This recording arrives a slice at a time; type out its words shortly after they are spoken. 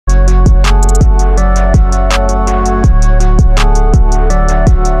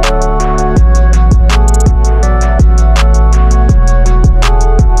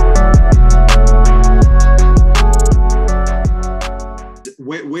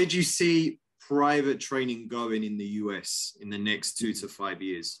where do you see private training going in the US in the next 2 to 5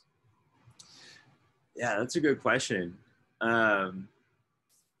 years? Yeah, that's a good question. I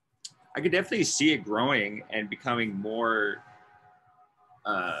could definitely see it growing and becoming more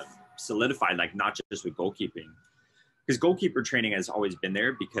solidified, like not just with goalkeeping, because goalkeeper training has always been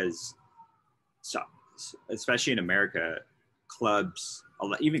there, because especially in America, clubs,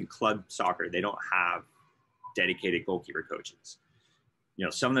 even club soccer, they don't have dedicated goalkeeper coaches. You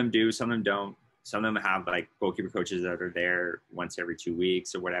know, some of them do, some of them don't. Some of them have like goalkeeper coaches that are there once every 2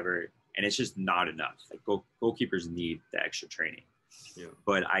 weeks or whatever. And it's just not enough. Like goalkeepers need the extra training. Yeah.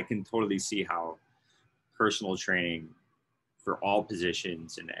 But I can totally see how personal training for all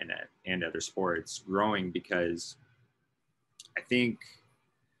positions and other sports growing, because I think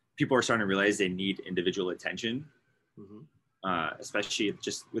people are starting to realize they need individual attention, especially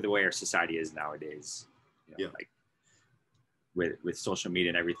just with the way our society is nowadays. You know, like with social media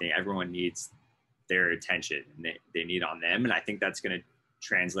and everything, everyone needs their attention, and they need on them. And I think that's going to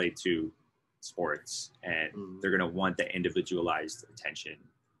translate to sports, and they're going to want the individualized attention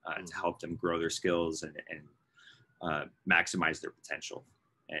to help them grow their skills and maximize their potential.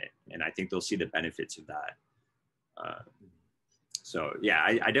 And I think they'll see the benefits of that. So yeah,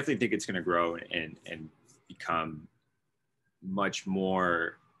 I definitely think it's going to grow and become much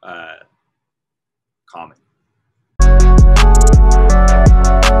more common.